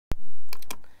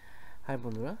High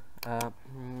বন্ধুরা,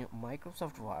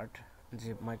 Microsoft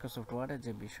ওয়ার্ডের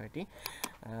যে বিষয়টি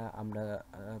আমরা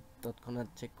তৎক্ষণাৎ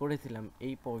চেক করেছিলাম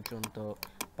এই পর্যন্ত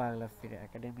বাংলা ফিরে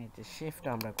একাডেমির যে শেফটা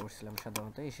আমরা করছিলাম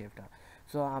সাধারণত এই শেফটা।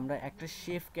 সো আমরা একটা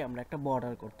শেফকে আমরা একটা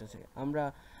বর্ডার করতে চাই। আমরা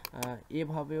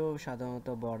এভাবেও সাধারণত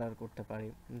বর্ডার করতে পারি,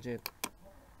 যে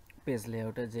পেজ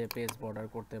লেআউটে যে পেজ বর্ডার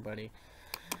করতে পারি।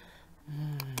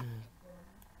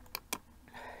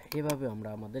 এভাবে আমরা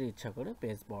আমাদের ইচ্ছা করে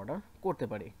পেজ বর্ডার করতে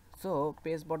পারি। সো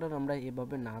পেজ বর্ডার আমরা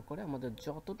এভাবে না করে আমাদের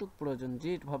যতটুকু প্রয়োজন,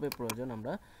 যেভাবে প্রয়োজন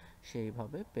আমরা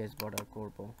সেইভাবে পেজ বর্ডার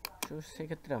করব। সো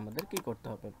সেক্ষেত্রে আমাদের কি করতে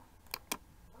হবে?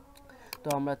 তো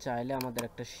আমরা চাইলে আমাদের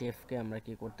একটা শেফকে আমরা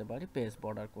কি করতে পারি, পেজ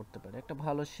বর্ডার করতে পারি। একটা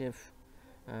ভালো শেফ,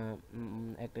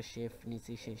 একটা শেফ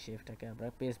নিচ্ছি, সেই শেফটাকে আমরা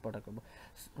পেজ বর্ডার করব।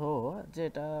 সো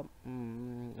যেটা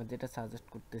যেটা সাজেস্ট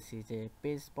করতেছি যে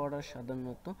পেজ বর্ডার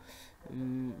সাধারণত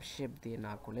শেপ দিয়ে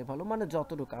না করলে ভালো, মানে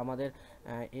যতটুকু আমাদের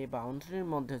এই বাউন্ডারির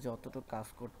মধ্যে যতটুকু কাজ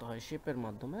করতে হয় শেপের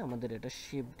মাধ্যমে আমাদের এটা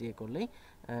শেপ দিয়ে করলেই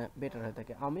বেটার হয়ে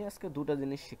থাকে। আমি আজকে দুটো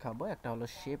জিনিস শেখাবো। একটা হলো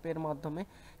শেপের মাধ্যমে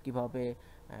কিভাবে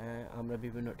আমরা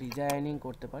বিভিন্ন ডিজাইনিং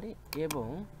করতে পারি, এবং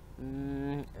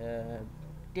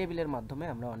টেবিলের মাধ্যমে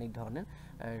আমরা অনেক ধরনের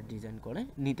ডিজাইন করে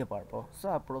নিতে পারবো। সো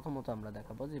প্রথমত আমরা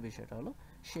দেখাবো যে বিষয়টা হলো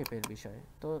শেপের বিষয়।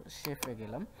 তো শেপে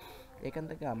গেলাম, এখান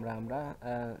থেকে আমরা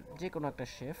যে কোনো একটা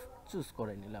শেপ চুজ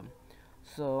করে নিলাম।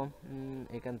 সো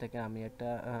এখান থেকে আমি একটা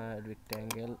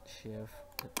রেক্ট্যাঙ্গেল শেপ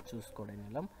চুজ করে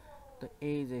নিলাম। তো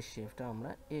এই যে শেপটা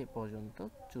আমরা এ পর্যন্ত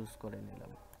চুজ করে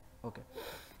নিলাম। ওকে,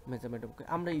 মেজারমেন্ট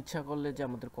আমরা ইচ্ছা করলে যে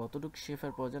আমাদের কতটুকু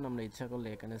শেপের প্রয়োজন আমরা ইচ্ছা করলে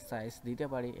এখানে সাইজ দিতে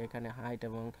পারি, এখানে হাইট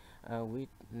এবং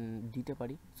উইথ দিতে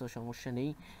পারি। সো সমস্যা নেই।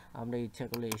 আমরা ইচ্ছা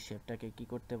করলে এই শেপটাকে কি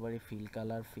করতে পারি, ফিল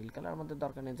কালার আমাদের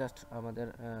দরকার নেই, জাস্ট আমাদের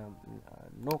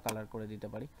নো কালার করে দিতে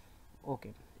পারি। ওকে,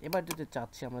 এবার যদি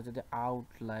চাচ্ছি, আমরা যদি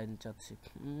আউটলাইন চাচ্ছি,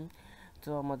 তো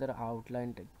আমাদের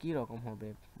আউটলাইনটা কী রকম হবে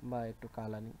বা একটু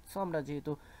কালারিং। সো আমরা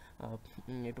যেহেতু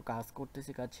একটু কাজ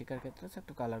করতেছি, কাজ শেখার ক্ষেত্রে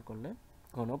একটু কালার করলে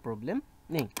কোনো প্রবলেম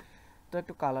নেই। তো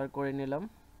একটু কালার করে নিলাম,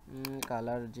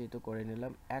 কালার যেহেতু করে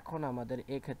নিলাম, এখন আমাদের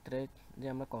এক্ষেত্রে যে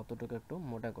আমরা কতটুকু একটু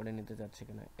মোটা করে নিতে চাচ্ছি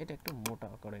কিনা, এটা একটু মোটা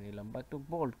করে নিলাম বা একটু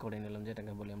বোল্ড করে নিলাম,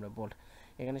 যেটাকে বলি আমরা বোল্ড।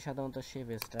 এখানে সাধারণত শেপ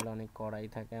স্টাইল অনেক কড়াই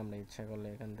থাকে, আমরা ইচ্ছা করলে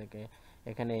এখান থেকে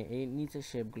এখানে এই নিচের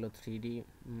শেপগুলো 3D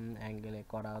অ্যাঙ্গেলে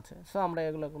করা আছে। সো আমরা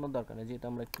এগুলো কোনো দরকার নেই, যেহেতু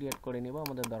আমরা ক্রিয়েট করে নিব,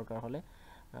 আমাদের দরকার হলে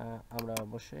আমরা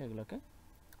অবশ্যই এগুলোকে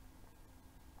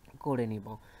করে নিব,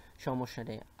 সমস্যা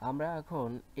নেই। আমরা এখন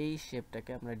এই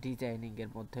শেপটাকে আমরা ডিজাইনিংয়ের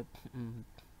মধ্যে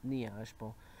নিয়ে আসব।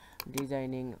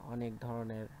 ডিজাইনিং অনেক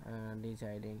ধরনের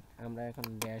ডিজাইনিং, আমরা এখন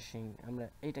ড্যাশিং, আমরা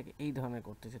এইটাকে এই ধরনের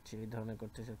করতে চাচ্ছি, এই ধরনের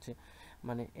করতে চাচ্ছি,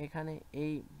 মানে এখানে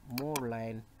এই মোর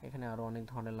লাইন, এখানে আরও অনেক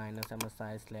ধরনের লাইন আছে, আমরা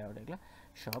সাইজ লেআউট এগুলো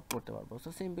সব করতে পারবো। সো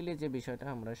সিম্পলি যে বিষয়টা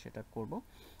আমরা সেটা করব।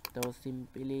 তো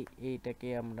সিম্পলি এইটাকে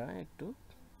আমরা একটু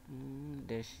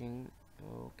ড্যাশিং,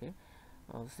 ওকে,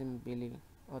 সিম্পলি,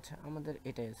 আচ্ছা আমাদের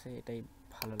এটাই আছে, এটাই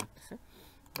ভালো লাগতেছে।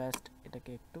 জাস্ট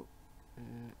এটাকে একটু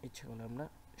ইচ্ছে করলে আমরা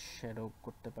শ্যাডো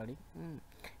করতে পারি,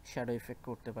 শ্যাডো ইফেক্ট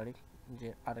করতে পারি, যে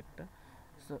আরেকটা।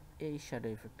 সো এই শ্যাডো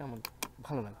ইফেক্টটা আমার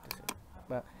ভালো লাগতেছে,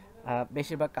 বা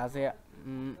বেশিরভাগ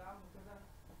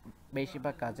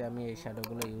কাজে আমি এই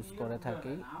শ্যাডোগুলো ইউজ করে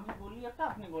থাকি।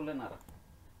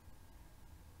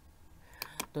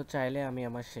 তো চাইলে আমি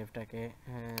আমার শেপটাকে,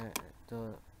 তো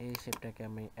এই শেপটাকে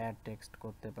আমি অ্যাড টেক্সট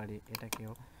করতে পারি,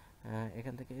 এটাকেও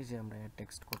এখান থেকে এই যে আমরা অ্যাড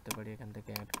টেক্সট করতে পারি, এখান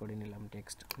থেকে অ্যাড করে নিলাম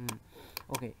টেক্সট।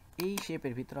 ওকে, এই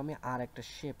শেপের ভিতরে আমি আর একটা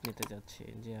শেপ নিতে যাচ্ছি,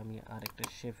 যে আমি আর একটা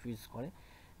শেপ ইউজ করে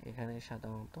এখানে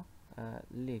সাধারণত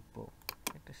লিখবো।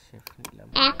 একটা শেপ নিলাম,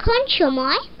 এখন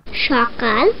সময়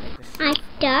সকাল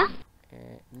 8টা।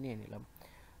 নিয়ে নিলাম।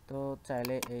 তো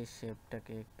চাইলে এই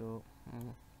শেপটাকে একটু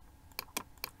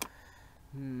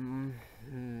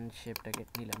শেপটাকে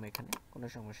নিলাম, এখানে কোনো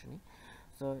সমস্যা নেই।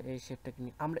 সো এই শেপটাকে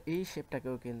নিয়ে আমরা এই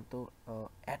শেপটাকেও কিন্তু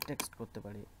অ্যাড টেক্সট করতে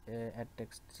পারি। অ্যাড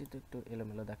টেক্সট যেহেতু একটু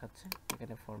এলোমেলো দেখাচ্ছে,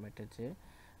 এখানে ফরম্যাটে যে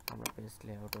আমরা পেজ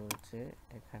লেআউট হচ্ছে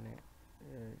এখানে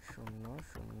 0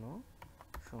 0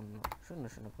 0 0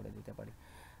 0 করে দিতে পারি।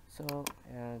 সো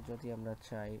যদি আমরা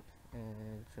চাই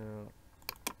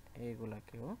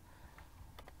এইগুলাকেও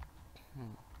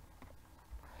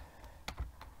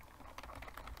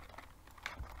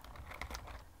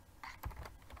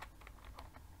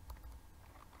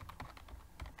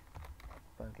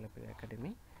বাংলা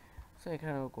একাডেমি, সো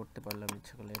এখানেও করতে পারলাম,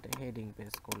 ইচ্ছা করলে এটা হেডিং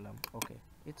পেজ করলাম। ওকে,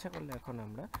 ইচ্ছা করলে এখন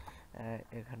আমরা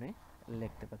এখানে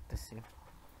লিখতে পারতেছি,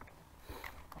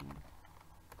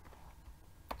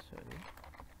 সরি,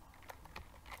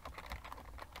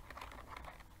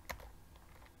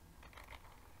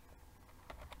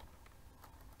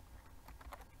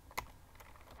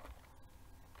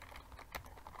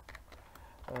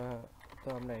 তো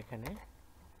আমরা এখানে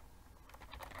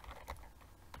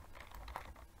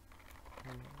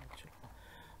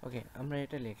ওকে, আমরা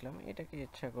এটা লিখলাম, এটাকে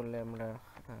ইচ্ছা করলে আমরা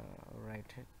রাইট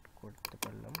হেড করতে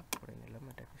পারলাম, করে নিলাম,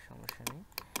 এটাকে সমস্যা নেই।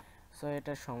 সো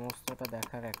এটা সমস্তটা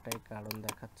দেখার একটাই কারণ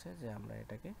দেখাচ্ছে যে আমরা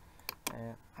এটাকে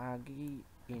আগেই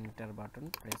এন্টার বাটন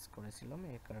প্রেস করেছিলাম,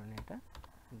 এই কারণে এটা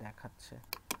দেখাচ্ছে।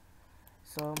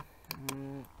 সো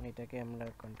এটাকে আমরা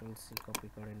কন্ট্রোল সি কপি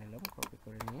করে নিলাম, কপি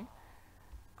করে নিয়ে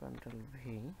কন্ট্রোল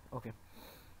ভি। ওকে,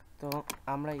 তো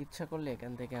আমরা ইচ্ছা করলে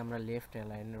এখান থেকে আমরা left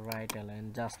align, right align,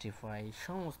 justify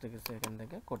সমস্ত কিছু এখান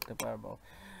থেকে করতে পারবো।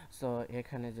 সো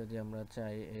এখানে যদি আমরা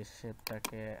চাই এই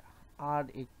শেপটাকে আর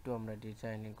একটু আমরা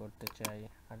ডিজাইনিং করতে চাই,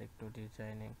 আর একটু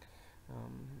ডিজাইনিং,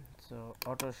 সো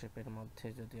অটো শেপের মধ্যে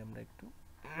যদি আমরা একটু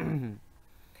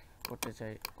করতে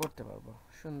চাই করতে পারবো,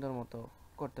 সুন্দর মতো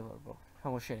করতে পারবো,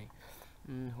 সমস্যা নেই।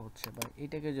 হচ্ছে বা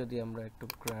এটাকে যদি আমরা একটু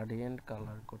গ্রাডিয়েন্ট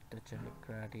কালার করতে চাই,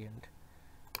 গ্রাডিয়েন্ট,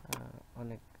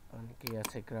 অনেকেই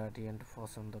আছে গ্রাডিয়েন্ট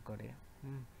পছন্দ করে,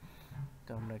 তো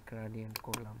আমরা গ্রাডিয়েন্ট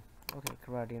করলাম। ওকে,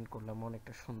 গ্রাডিয়েন্ট করলাম,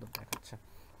 অনেকটা সুন্দর দেখাচ্ছে।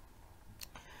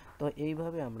 তো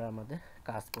এইভাবে আমরা আমাদের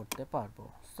কাজ করতে পারবো।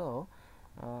 সো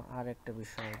আর একটা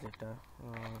বিষয় যেটা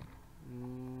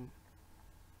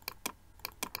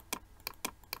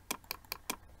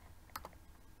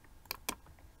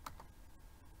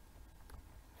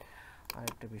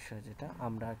আরেকটা বিষয় যেটা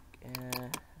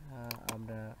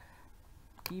আমরা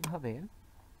কিভাবে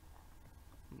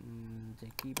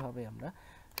আমরা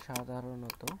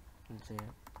সাধারণত যে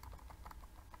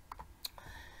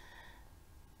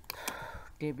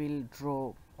টেবিল ড্র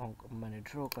মানে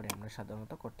ড্র করে আমরা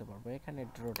সাধারণত করতে পারবো। এখানে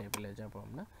ড্র টেবিলে যাব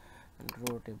আমরা, ড্র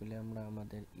টেবিলে আমরা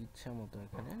আমাদের ইচ্ছা মতো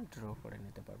এখানে ড্র করে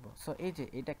নিতে পারবো। সো এই যে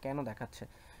এটা কেন দেখাচ্ছে,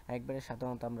 একবারে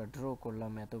সাধারণত আমরা ড্র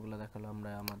করলাম, এতগুলো দেখালো, আমরা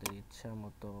আমাদের ইচ্ছা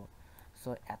মতো। সো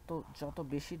যত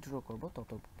বেশি ড্র করব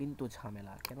তত কিন্তু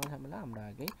ঝামেলা। কেন ঝামেলা, আমরা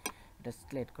আগে এটা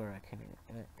সিলেক্ট করে রাখিনি,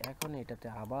 এখন এটাতে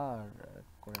আবার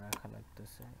করে রাখা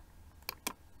লাগতেছে।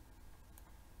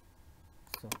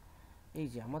 সো এই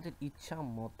যে আমাদের ইচ্ছা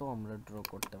মতো আমরা ড্র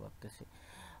করতে পারতেছি।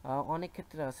 অনেক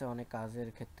ক্ষেত্রে আছে, অনেক কাজের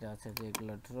ক্ষেত্রে আছে যে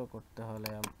এগুলো ড্র করতে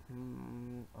হলে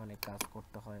অনেক কাজ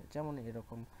করতে হয়, যেমন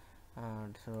এরকম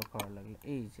ড্র করা লাগলো।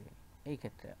 এই যে এই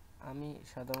ক্ষেত্রে আমি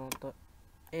সাধারণত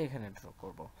এইখানে ড্র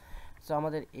করব। সো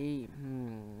আমাদের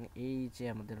এই যে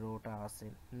আমাদের রোটা আছে,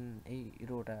 এই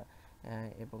রোটা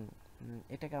এবং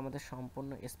এটাকে আমাদের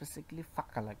সম্পূর্ণ স্পেসিফিকলি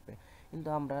ফাঁকা লাগবে, কিন্তু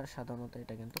আমরা সাধারণত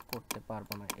এটা কিন্তু করতে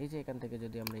পারবো না। এই যে এখান থেকে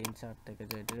যদি আমরা ইনসার্ট থেকে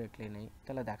যদি ডিরেক্টলি নেই,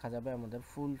 তাহলে দেখা যাবে আমাদের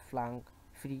ফুল ফ্ল্যাঙ্ক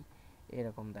ফ্রি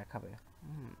এরকম দেখাবে,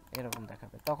 এরকম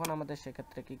দেখাবে। তখন আমাদের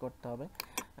সেক্ষেত্রে কি করতে হবে,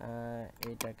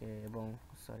 এইটাকে এবং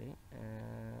সরি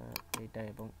এইটা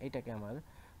এবং এইটাকে আমার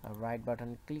রাইট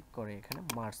বাটন ক্লিক করে এখানে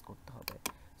মার্জ করতে হবে।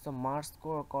 সো মার্জ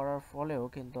করার ফলেও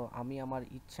কিন্তু আমি আমার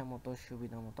ইচ্ছা মতো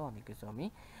সুবিধা মতো অনেক কিছু আমি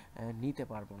নিতে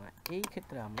পারবো না। এই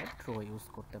ক্ষেত্রে আমরা ড্র ইউজ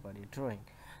করতে পারি, ড্রয়িং।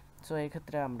 সো এই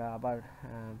ক্ষেত্রে আমরা আবার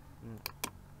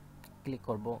ক্লিক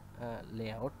করব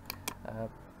লেআউট,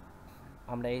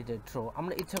 আমরা এই যে ড্র,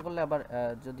 আমরা ইচ্ছা করলে আবার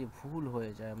যদি ভুল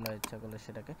হয়ে যায় আমরা ইচ্ছা করলে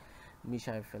সেটাকে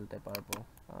মিশায় ফেলতে পারবো।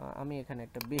 আমি এখানে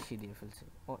একটা বেশি দিয়ে ফেলছি,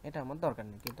 এটা আমার দরকার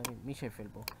নেই, কিন্তু আমি মিশিয়ে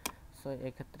ফেলবো। সো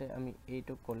এক্ষেত্রে আমি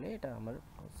এইটুক করলে এটা আমার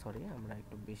সরি আমরা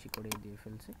একটু বেশি করে দিয়ে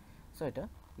ফেলছি। সো এটা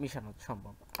মিশানো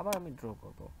সম্ভব। আবার আমি ড্র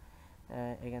করব,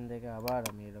 এখান থেকে আবার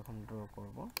আমি এরকম ড্র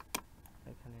করব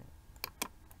এখানে।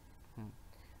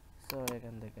 সো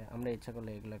এখান থেকে আমরা ইচ্ছা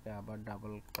করলে এগুলোকে আবার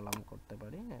ডাবল কলাম করতে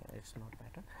পারি, it's not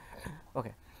matter.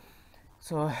 Okay,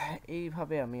 so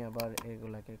এইভাবে আমি আবার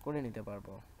এগুলাকে করে নিতে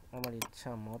পারবো, আমার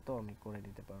ইচ্ছা মতো আমি করে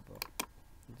নিতে পারবো,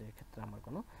 যে ক্ষেত্রে আমার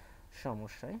কোনো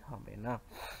সমস্যাই হবে না।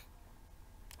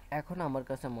 এখন আমার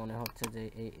কাছে মনে হচ্ছে যে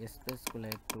এই স্পেসগুলো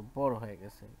একটু বড় হয়ে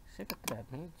গেছে, সেক্ষেত্রে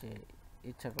আমি যে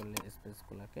ইচ্ছা করলে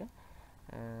স্পেসগুলোকে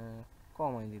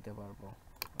কমাই দিতে পারবো,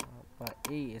 বা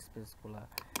এই স্পেসগুলা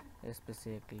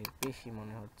স্পেসিফিকলি বেশি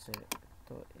মনে হচ্ছে,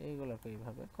 তো এইগুলোকে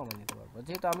এইভাবে কমিয়ে নিতে পারবো।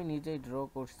 যেহেতু আমি নিজেই ড্র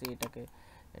করছি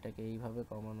এটাকে এইভাবে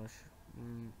কমানো,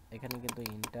 এখানে কিন্তু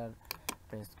ইন্টার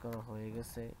প্রেস করা হয়ে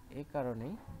গেছে, এই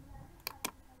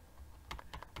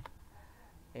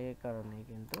কারণেই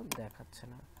কিন্তু দেখাচ্ছে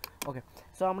না। ওকে,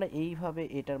 সো আমরা এইভাবে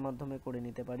এটার মাধ্যমে করে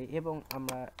নিতে পারি। এবং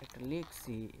আমরা একটা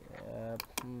লিখছি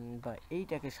বা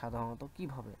এইটাকে সাধারণত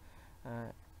কিভাবে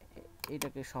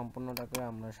এইটাকে সম্পূর্ণটাকে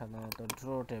আমরা সাধারণত ড্র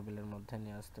টেবিলের মধ্যে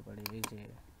নিয়ে আসতে পারি। এই যে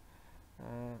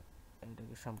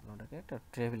এইটাকে সম্পূর্ণটাকে একটা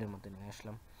টেবিলের মধ্যে নিয়ে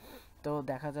আসলাম, তো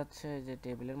দেখা যাচ্ছে যে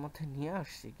টেবিলের মধ্যে নিয়ে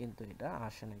আসছি, কিন্তু এটা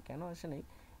আসে নাই। কেন আসে নাই,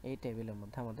 এই টেবিলের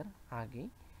মধ্যে আমাদের আগেই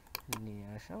নিয়ে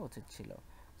আসা উচিত ছিল।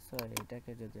 সো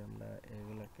এইটাকে যদি আমরা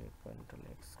এগুলোকে কন্ট্রোল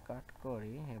এক্স কাট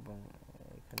করি এবং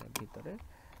এখানে ভিতরে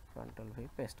কন্ট্রোল ভি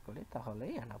পেস্ট করি,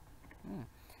 তাহলেই এনাফ।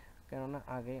 কেননা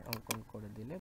আগে অঙ্কন করে দিলে